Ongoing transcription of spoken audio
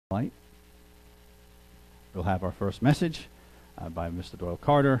Light. We'll have our first message by Mr. Doyle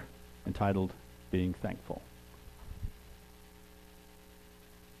Carter, entitled Being Thankful.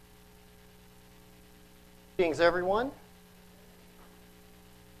 Greetings, everyone.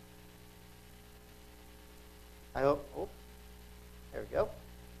 I hope, there we go.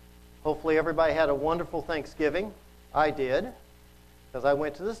 Hopefully everybody had a wonderful Thanksgiving. I did, because I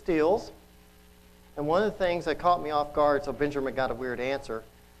went to the Steels, and one of the things that caught me off guard, so Benjamin got a weird answer.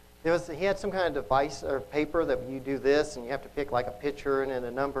 He had some kind of device or paper that you do this, and you have to pick like a picture and then a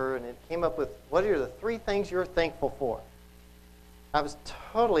number, and it came up with, what are the 3 things you're thankful for? I was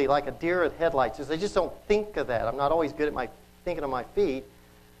totally like a deer in headlights, because I just don't think of that. I'm not always good at thinking on my feet.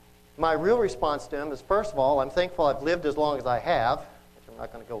 My real response to him is, first of all, I'm thankful I've lived as long as I have, which I'm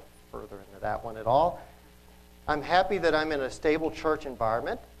not going to go further into that one at all. I'm happy that I'm in a stable church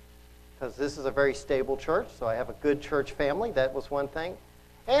environment, because this is a very stable church, so I have a good church family. That was one thing.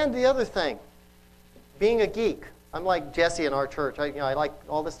 And the other thing, being a geek. I'm like Jesse in our church. I like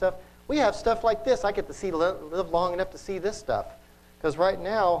all this stuff. We have stuff like this. I get to live long enough to see this stuff. Because right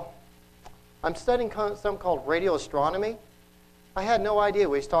now, I'm studying something called radio astronomy. I had no idea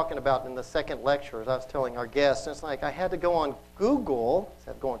what he's talking about in the second lecture, as I was telling our guests. And it's like I had to go on Google,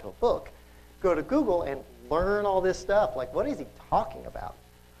 instead of going to a book, go to Google and learn all this stuff. Like, what is he talking about?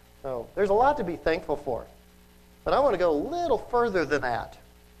 So there's a lot to be thankful for. But I want to go a little further than that.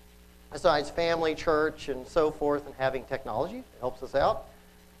 Besides family, church, and so forth, and having technology, it helps us out.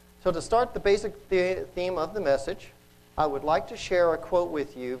 So to start the basic theme of the message, I would like to share a quote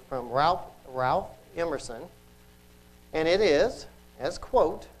with you from Ralph Emerson. And it is, as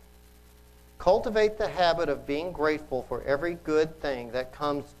quote, "Cultivate the habit of being grateful for every good thing that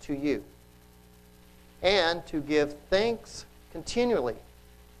comes to you, and to give thanks continually.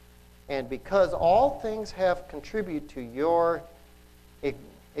 And because all things have contributed to your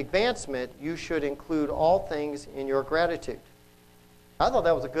advancement, you should include all things in your gratitude." I thought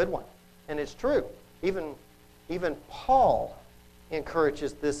that was a good one, and it's true. Even Paul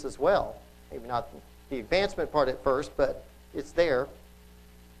encourages this as well. Maybe not the advancement part at first, but it's there.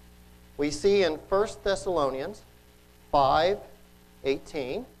 We see in 1 Thessalonians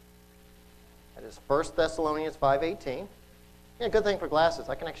 5:18. That is 1 Thessalonians 5:18. Yeah, good thing for glasses.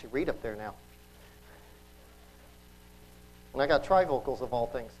 I can actually read up there now. And I got trifocals of all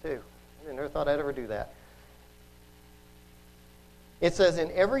things, too. I never thought I'd ever do that. It says, "In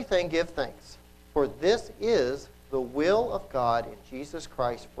everything give thanks, for this is the will of God in Jesus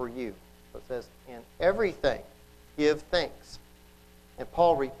Christ for you." So it says, in everything give thanks. And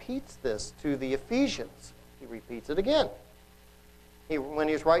Paul repeats this to the Ephesians. He repeats it again. When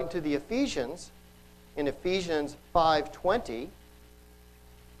he's writing to the Ephesians, in Ephesians 5:20,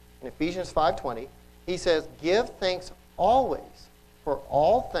 he says, "Give thanks always for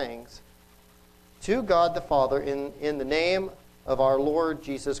all things to God the Father in the name of our Lord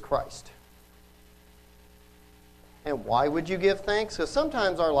Jesus Christ." And why would you give thanks? Because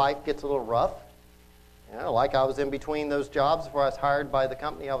sometimes our life gets a little rough. Like I was in between those jobs before I was hired by the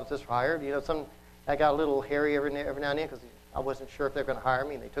company I was just hired. I got a little hairy every now and then because I wasn't sure if they were going to hire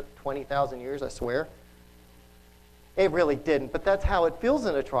me, and they took 20,000 years, I swear. It really didn't, but that's how it feels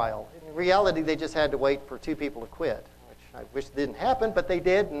in a trial. In reality, they just had to wait for 2 people to quit, which I wish didn't happen, but they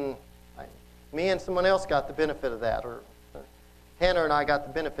did, and me and someone else got the benefit of that, or Tanner and I got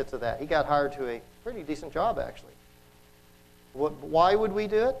the benefits of that. He got hired to a pretty decent job, actually. Why would we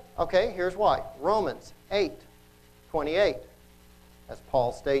do it? Okay, here's why. Romans 8:28, as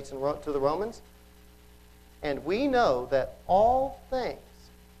Paul states to the Romans, "And we know that all things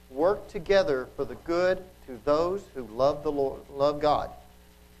work together for the good to those who love the Lord, love God,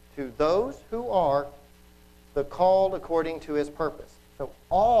 to those who are the called according to His purpose." So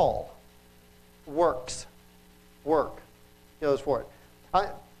all work goes for it.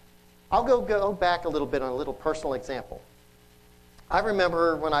 I'll go back a little bit on a little personal example. I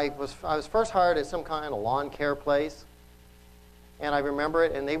remember when I was first hired at some kind of lawn care place, and I remember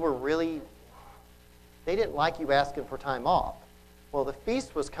it, and they didn't like you asking for time off. Well, the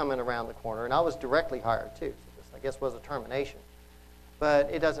feast was coming around the corner, and I was directly hired too. So this, I guess, was a termination. But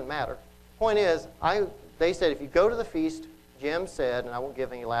it doesn't matter. The point is, they said, if you go to the feast, Jim said, and I won't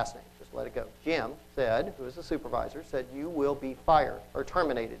give any last name, just let it go. Jim said, who was the supervisor, said, "You will be fired," or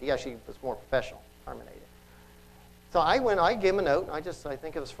terminated. He actually was more professional, terminated. So I gave him a note. I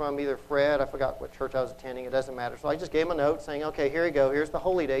think it was from either Fred, I forgot what church I was attending, it doesn't matter. So I just gave him a note saying, "Okay, here you go, here's the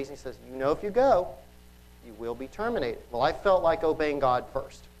holy days." And he says, "If you go, you will be terminated." Well, I felt like obeying God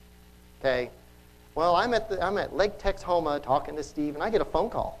first. Okay? Well, I'm at Lake Texhoma talking to Steve, and I get a phone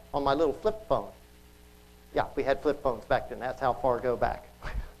call on my little flip phone. Yeah, we had flip phones back then. That's how far ago back.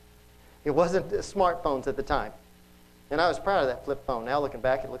 It wasn't smartphones at the time. And I was proud of that flip phone. Now looking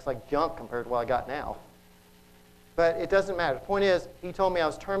back, it looks like junk compared to what I got now. But it doesn't matter. The point is, he told me I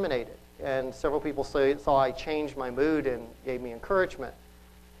was terminated. And several people saw I changed my mood and gave me encouragement.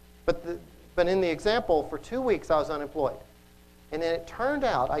 But in the example, for 2 weeks I was unemployed. And then it turned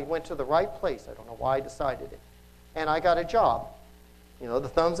out I went to the right place. I don't know why I decided it. And I got a job. You know, the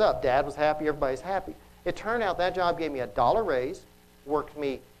thumbs up. Dad was happy. Everybody's happy. It turned out that job gave me $1 raise, worked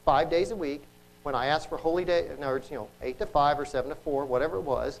me 5 days a week. When I asked for holy day, in other words, 8 to 5 or 7 to 4, whatever it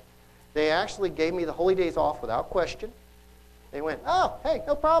was, they actually gave me the holy days off without question. They went, oh, hey,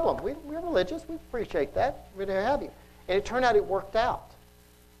 no problem. We're religious. We appreciate that. We're to have you. And it turned out it worked out.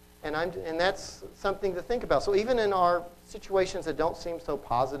 And that's something to think about. So even in our situations that don't seem so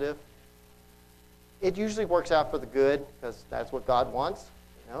positive, it usually works out for the good because that's what God wants.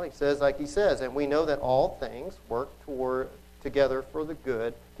 He says like he says, and we know that all things work together for the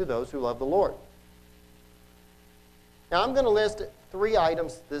good to those who love the Lord. Now I'm going to list 3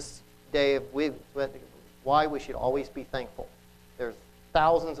 items this day of why we should always be thankful. There's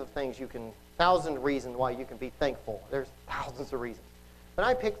thousands of reasons why you can be thankful. There's thousands of reasons. But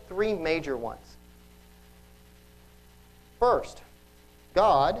I picked 3 major ones. First,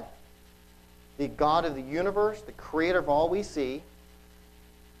 God, the God of the universe, the creator of all we see,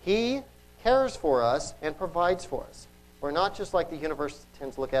 he cares for us and provides for us. We're not just like the universe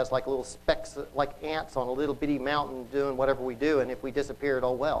tends to look at us like little specks, like ants on a little bitty mountain doing whatever we do, and if we disappear,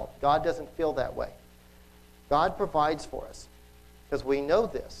 oh well. God doesn't feel that way. God provides for us because we know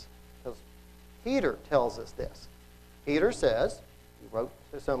this. Because Peter tells us this. Peter says, he wrote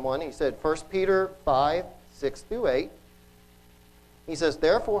to someone, he said, 1 Peter 5, 6 through 8, he says,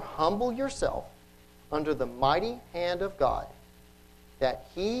 therefore humble yourself under the mighty hand of God, that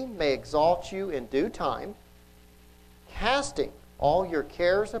he may exalt you in due time, casting all your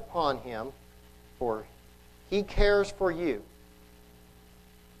cares upon him, for he cares for you.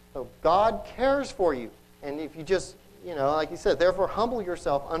 So God cares for you. And if you just, like he said, therefore humble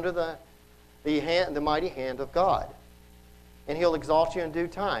yourself under the mighty hand of God, and he'll exalt you in due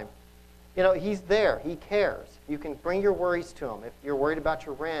time. He's there. He cares. You can bring your worries to him. If you're worried about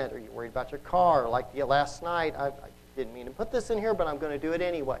your rent or you're worried about your car, like last night, I didn't mean to put this in here, but I'm going to do it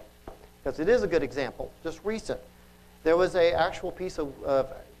anyway because it is a good example, just recent. There was an actual piece of,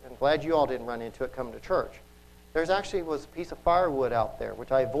 I'm glad you all didn't run into it coming to church. There was a piece of firewood out there,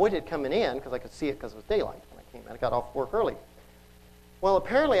 which I avoided coming in because I could see it because it was daylight when I came in. I got off work early. Well,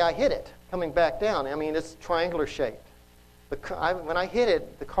 apparently I hit it coming back down. I mean, it's triangular shaped. When I hit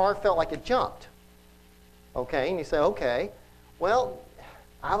it, the car felt like it jumped. Okay, and you say, okay. Well,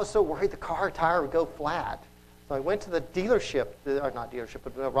 I was so worried the car tire would go flat. So I went to the dealership, or not dealership,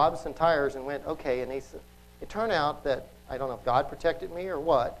 but Robinson Tires, and went, okay. And it turned out that, I don't know if God protected me or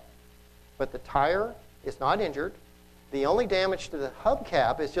what, but the tire is not injured. The only damage to the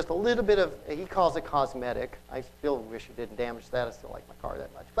hubcap is just a little bit of, he calls it cosmetic. I still wish it didn't damage that. I still like my car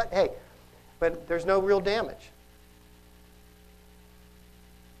that much. But hey, there's no real damage.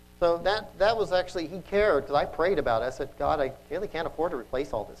 So that was actually, he cared, because I prayed about it. I said, God, I really can't afford to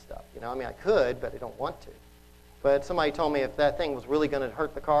replace all this stuff. I could, but I don't want to. But somebody told me if that thing was really going to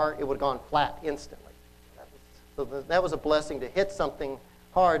hurt the car, it would have gone flat instantly. That was a blessing to hit something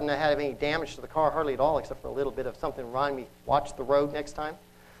hard and not have any damage to the car, hardly at all, except for a little bit of something to remind me, watch the road next time.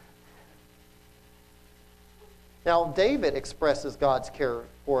 Now, David expresses God's care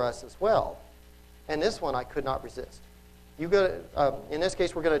for us as well. And this one I could not resist. In this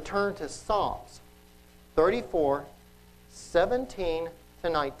case, we're going to turn to Psalms 34, 17 to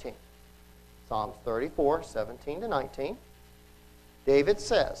 19. Psalms 34, 17 to 19. David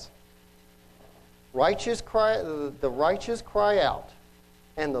says, the righteous cry out,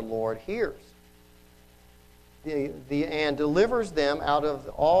 and the Lord hears, and delivers them out of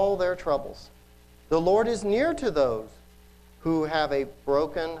all their troubles. The Lord is near to those who have a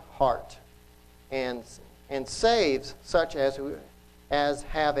broken heart, and saves such as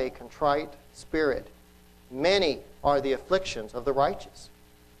have a contrite spirit. Many are the afflictions of the righteous,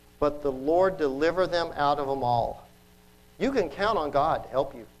 but the Lord deliver them out of them all. You can count on God to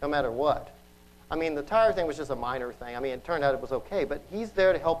help you no matter what. I mean, the tire thing was just a minor thing. I mean, it turned out it was okay, but he's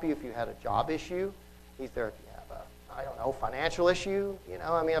there to help you if you had a job issue. He's there if you have a, financial issue.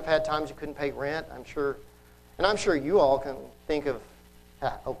 I've had times you couldn't pay rent, I'm sure. And I'm sure you all can think of,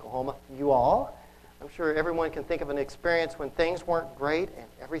 Oklahoma, you all. I'm sure everyone can think of an experience when things weren't great and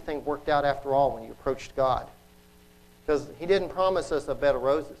everything worked out after all when you approached God. Because he didn't promise us a bed of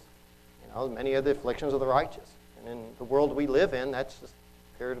roses. Many are the afflictions of the righteous. And in the world we live in, that's just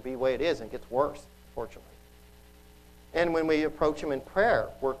appears to be the way it is, and it gets worse, fortunately. And when we approach him in prayer,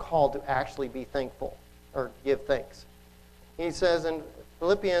 we're called to actually be thankful or give thanks. He says in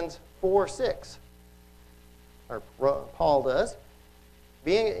Philippians 4:6, or Paul does,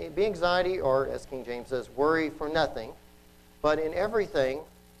 be anxiety, or as King James says, worry for nothing, but in everything,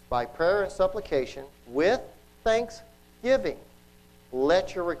 by prayer and supplication, with thanksgiving,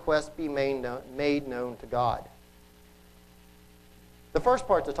 let your requests be made known to God. The first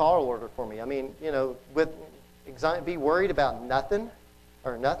part's a tall order for me. I mean, with anxiety, be worried about nothing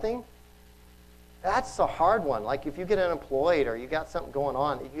or nothing. That's a hard one. Like if you get unemployed or you got something going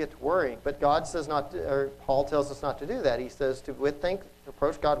on, you get to worry. But God says not to, or Paul tells us not to do that. He says to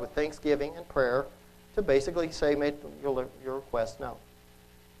approach God with thanksgiving and prayer, to basically say, make your request known.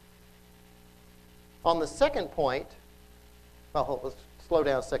 On the second point, well, let's slow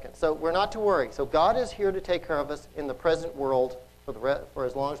down a second. So we're not to worry. So God is here to take care of us in the present world for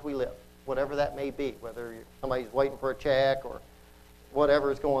as long as we live, whatever that may be, whether somebody's waiting for a check or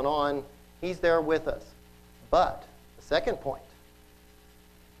whatever is going on. He's there with us. But the second point,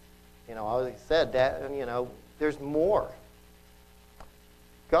 I already said that, there's more.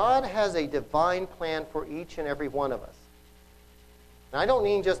 God has a divine plan for each and every one of us. And I don't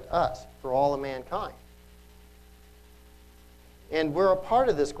mean just us, for all of mankind. And we're a part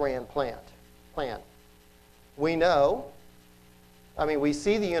of this grand plan. We know, we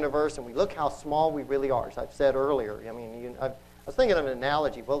see the universe and we look how small we really are, as I've said earlier. I was thinking of an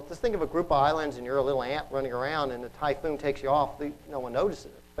analogy. Well, just think of a group of islands and you're a little ant running around and a typhoon takes you off. No one notices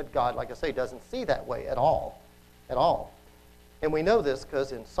it. But God, like I say, doesn't see that way at all. At all. And we know this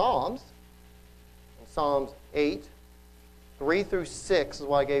because in Psalms 8, 3 through 6 is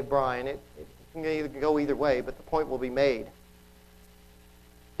what I gave Brian. It can go either way, but the point will be made.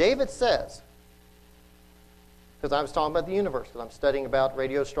 David says, because I was talking about the universe, because I'm studying about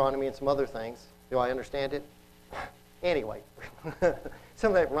radio astronomy and some other things. Do I understand it? Anyway, some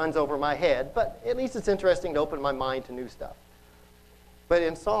of that runs over my head, but at least it's interesting to open my mind to new stuff. But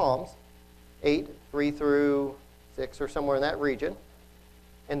in Psalms 8, 3 through 6, or somewhere in that region,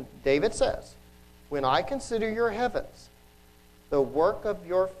 and David says, when I consider your heavens, the work of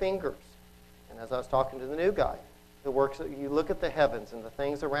your fingers, and as I was talking to the new guy, the works that you look at the heavens and the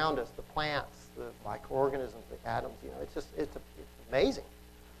things around us, the plants, the microorganisms, the atoms, it's amazing.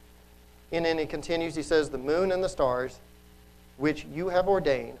 And then he continues, he says, the moon and the stars, which you have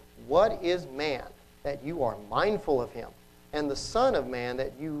ordained, what is man that you are mindful of him, and the son of man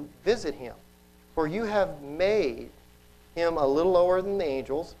that you visit him? For you have made him a little lower than the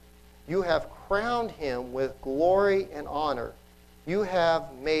angels. You have crowned him with glory and honor. You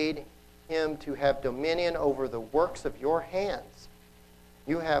have made him to have dominion over the works of your hands.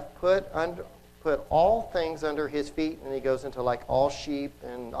 You have put all things under his feet, and he goes into like all sheep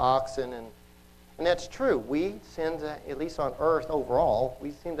and oxen, and that's true. We tend to, at least on earth overall,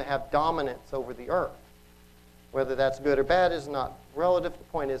 we seem to have dominance over the earth. Whether that's good or bad is not relative. The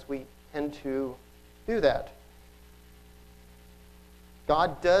point is we tend to do that.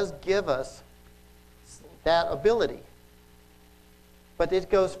 God does give us that ability. But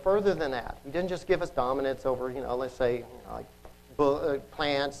it goes further than that. He didn't just give us dominance over, let's say,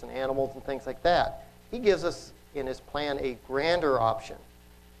 plants and animals and things like that. He gives us, in his plan, a grander option.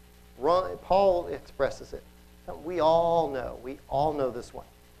 Paul expresses it. We all know this one.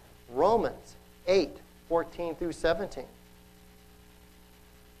 Romans 8, 14 through 17.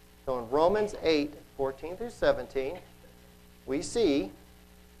 So in Romans 8, 14 through 17, we see,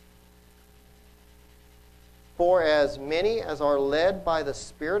 for as many as are led by the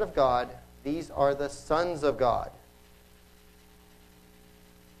Spirit of God, these are the sons of God.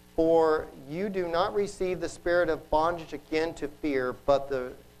 For you do not receive the spirit of bondage again to fear, but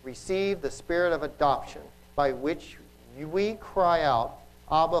receive the spirit of adoption, by which we cry out,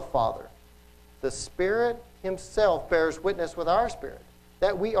 Abba, Father. The Spirit himself bears witness with our spirit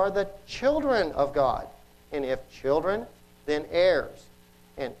that we are the children of God. And if children, then heirs,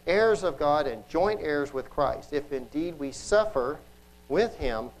 and heirs of God and joint heirs with Christ, if indeed we suffer with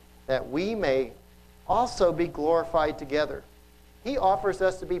him, that we may also be glorified together. He offers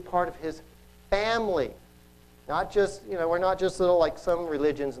us to be part of his family. Not just, we're not just little like some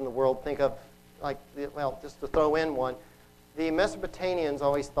religions in the world think of, just to throw in one. The Mesopotamians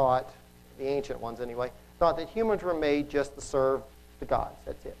always thought, the ancient ones anyway, thought that humans were made just to serve the gods.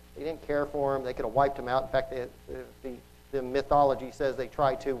 That's it. They didn't care for them. They could have wiped them out. In fact, the mythology says they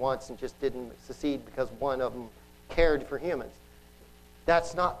tried to once and just didn't succeed because one of them cared for humans.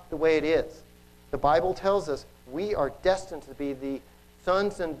 That's not the way it is. The Bible tells us we are destined to be the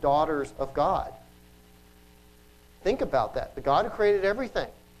sons and daughters of God. Think about that. The God who created everything.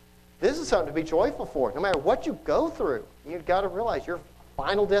 This is something to be joyful for. No matter what you go through, you've got to realize your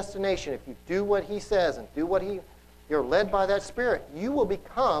final destination, if you do what he says and do what you're led by that Spirit, you will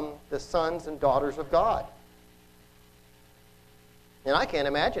become the sons and daughters of God. And I can't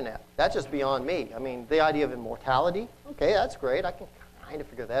imagine that. That's just beyond me. I mean, the idea of immortality, okay, that's great. I can kind of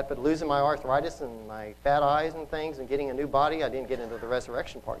figure that. But losing my arthritis and my fat eyes and things and getting a new body, I didn't get into the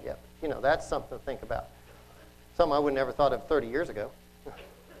resurrection part yet. You know, that's something to think about. Something I would never thought of 30 years ago.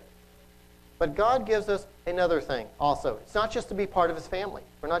 But God gives us another thing also. It's not just to be part of his family.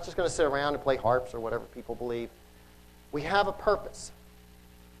 We're not just going to sit around and play harps or whatever people believe. We have a purpose.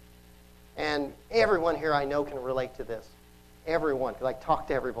 And everyone here I know can relate to this. Everyone, because I talk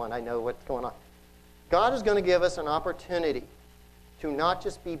to everyone, I know what's going on. God is going to give us an opportunity to not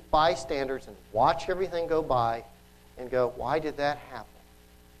just be bystanders and watch everything go by and go, why did that happen?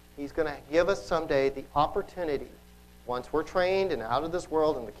 He's going to give us someday the opportunity, once we're trained and out of this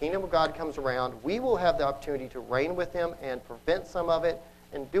world and the kingdom of God comes around, we will have the opportunity to reign with him and prevent some of it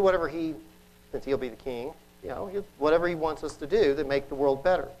and do whatever since he'll be the king, whatever he wants us to do to make the world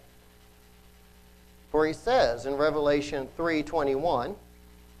better. For he says in Revelation 3:21,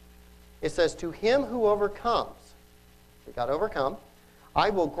 it says, to him who overcomes, we got to overcome, I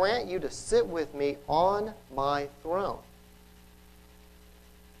will grant you to sit with me on my throne,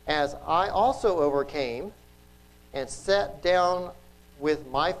 as I also overcame and sat down with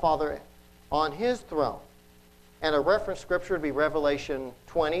my Father on his throne. And a reference scripture would be Revelation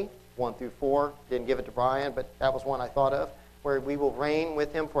 20, 1 through 4. Didn't give it to Brian, but that was one I thought of, where we will reign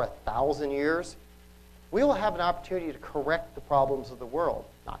with him for 1,000 years. We will have an opportunity to correct the problems of the world.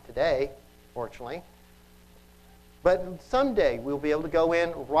 Not today, fortunately. But someday we'll be able to go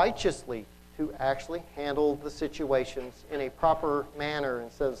in righteously to actually handle the situations in a proper manner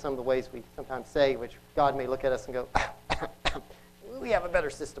instead of some of the ways we sometimes say, which God may look at us and go, we have a better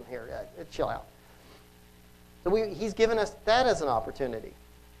system here. Chill out. So he's given us that as an opportunity.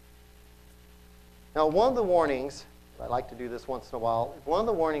 Now, one of the warnings, I like to do this once in a while, one of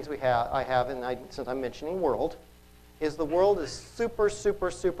the warnings I have, since I'm mentioning world, is the world is super, super,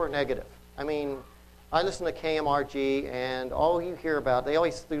 super negative. I mean, I listen to KMRG, and all you hear about, they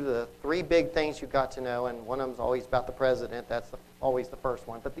always do the 3 big things you've got to know, and one of them is always about the president. That's always the first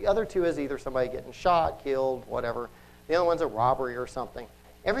one. But the other 2 is either somebody getting shot, killed, whatever. The other one's a robbery or something.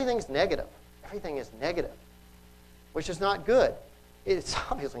 Everything's negative. Everything is negative, which is not good. It's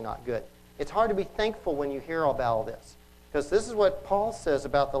obviously not good. It's hard to be thankful when you hear about all this, because this is what Paul says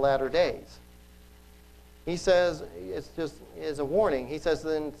about the latter days. He says, it's just as a warning, he says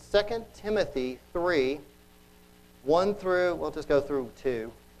in 2 Timothy 3, 1 through, we'll just go through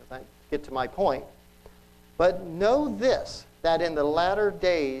 2, as I get to my point. But know this, that in the latter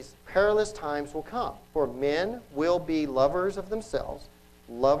days perilous times will come, for men will be lovers of themselves,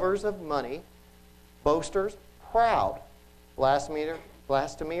 lovers of money, boasters, proud,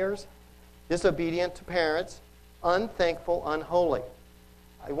 blasphemers, disobedient to parents, unthankful, unholy.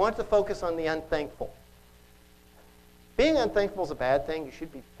 I want to focus on the unthankful. Being unthankful is a bad thing. You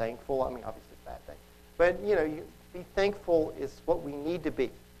should be thankful. I mean, obviously it's a bad thing. But, be thankful is what we need to be.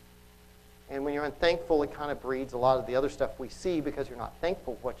 And when you're unthankful, it kind of breeds a lot of the other stuff we see because you're not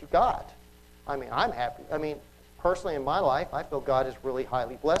thankful for what you got. I mean, I'm happy. I mean, personally in my life, I feel God has really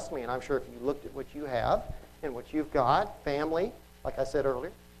highly blessed me. And I'm sure if you looked at what you have and what you've got, family, like I said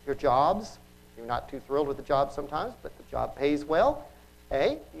earlier, your jobs, you're not too thrilled with the job sometimes, but the job pays well.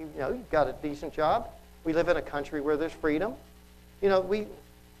 Hey, you've got a decent job. We live in a country where there's freedom.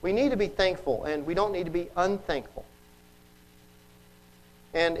 We need to be thankful, and we don't need to be unthankful.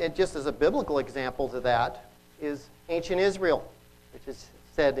 And it just as a biblical example to that is ancient Israel, which is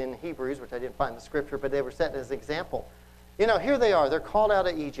said in Hebrews, which I didn't find in the scripture, but they were set as an example. Here they are. They're called out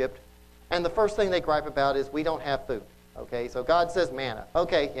of Egypt, and the first thing they gripe about is we don't have food. Okay, so God says manna.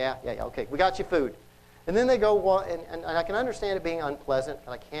 Okay, yeah, okay, we got you food. And then they go, and I can understand it being unpleasant.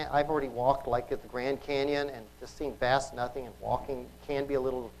 I've already walked like at the Grand Canyon and just seen vast nothing, and walking can be a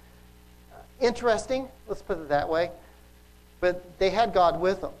little interesting. Let's put it that way. But they had God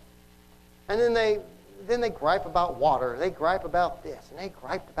with them, and then they gripe about water. They gripe about this, and they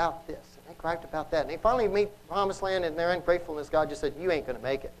griped about this, and they griped about that. And they finally meet the Promised Land, and their ungratefulness, God just said, "You ain't going to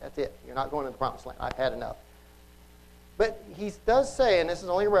make it. That's it. You're not going to the Promised Land. I've had enough." But he does say, and this is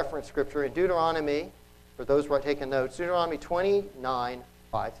only a reference scripture in Deuteronomy. For those who are taking notes, Deuteronomy 29,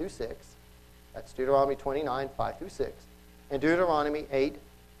 5 through 6. That's Deuteronomy 29, 5 through 6. And Deuteronomy 8,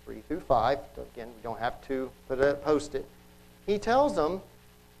 3 through 5. Again, we don't have to post it. He tells them,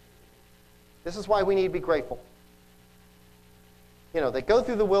 this is why we need to be grateful. They go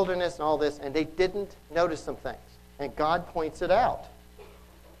through the wilderness and all this, and they didn't notice some things. And God points it out.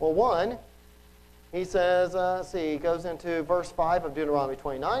 Well, one, he says, he goes into verse 5 of Deuteronomy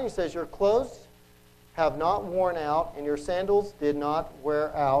 29. He says, your clothes have not worn out, and your sandals did not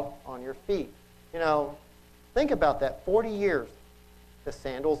wear out on your feet. You know, think about that. 40 years. The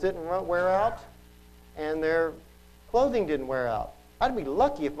sandals didn't wear out, and their clothing didn't wear out. I'd be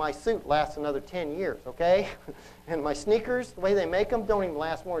lucky if my suit lasts another 10 years, okay? And my sneakers, the way they make them, don't even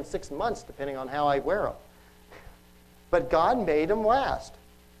last more than 6 months, depending on how I wear them. But God made them last.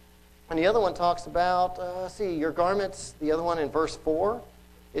 And the other one talks about, your garments, the other one in verse 4,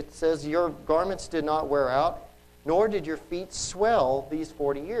 it says, your garments did not wear out, nor did your feet swell these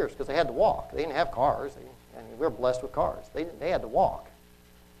 40 years, because they had to walk. They didn't have cars. We were blessed with cars. They had to walk.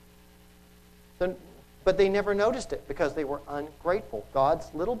 But they never noticed it because they were ungrateful.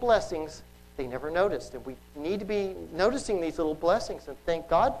 God's little blessings, they never noticed. And we need to be noticing these little blessings and thank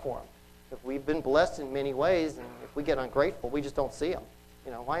God for them. If we've been blessed in many ways, and if we get ungrateful, we just don't see them.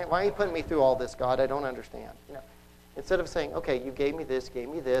 You know, why are you putting me through all this, God? I don't understand. You know, instead of saying, okay, you gave me this.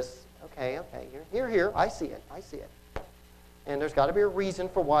 Okay, here, I see it. And there's got to be a reason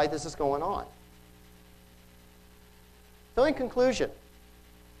for why this is going on. So in conclusion,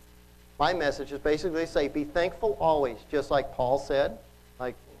 my message is basically to say, be thankful always, just like Paul said,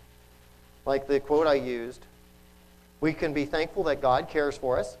 like the quote I used. We can be thankful that God cares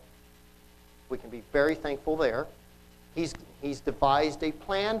for us. We can be very thankful there. He's devised a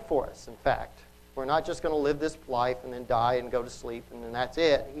plan for us, in fact. We're not just going to live this life and then die and go to sleep and then that's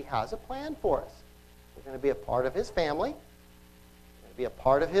it. He has a plan for us. We're going to be a part of his family. We're going to be a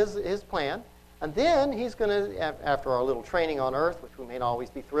part of his plan. And then he's going to, after our little training on earth, which we may not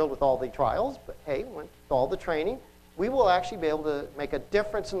always be thrilled with all the trials, but hey, with all the training, we will actually be able to make a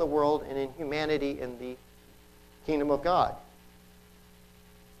difference in the world and in humanity in the kingdom of God.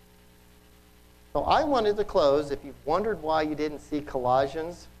 So I wanted to close, if you've wondered why you didn't see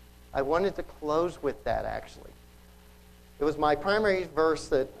Colossians, I wanted to close with that actually. It was my primary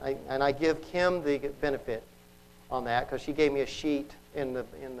verse and I give Kim the benefit on that because she gave me a sheet in the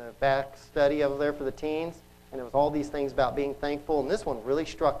back study over there for the teens, and it was all these things about being thankful, and this one really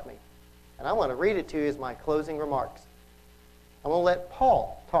struck me. And I want to read it to you as my closing remarks. I'm going to let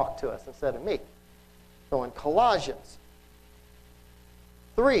Paul talk to us instead of me. So in Colossians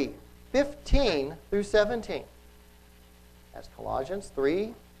 3:15 through 17. That's Colossians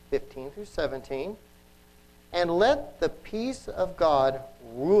 3:15 through 17. And let the peace of God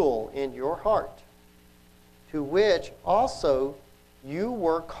rule in your heart, to which also you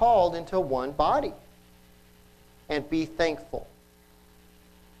were called into one body, and be thankful.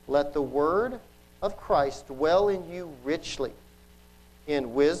 Let the word of Christ dwell in you richly,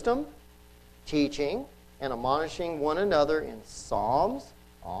 in wisdom, teaching, and admonishing one another in psalms,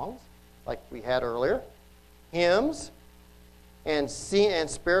 like we had earlier, hymns, and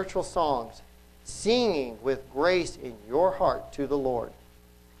spiritual songs, singing with grace in your heart to the Lord.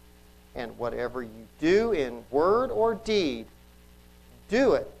 And whatever you do in word or deed,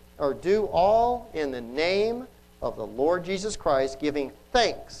 do it, or do all in the name of the Lord Jesus Christ, giving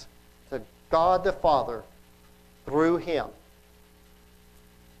thanks to God the Father through him.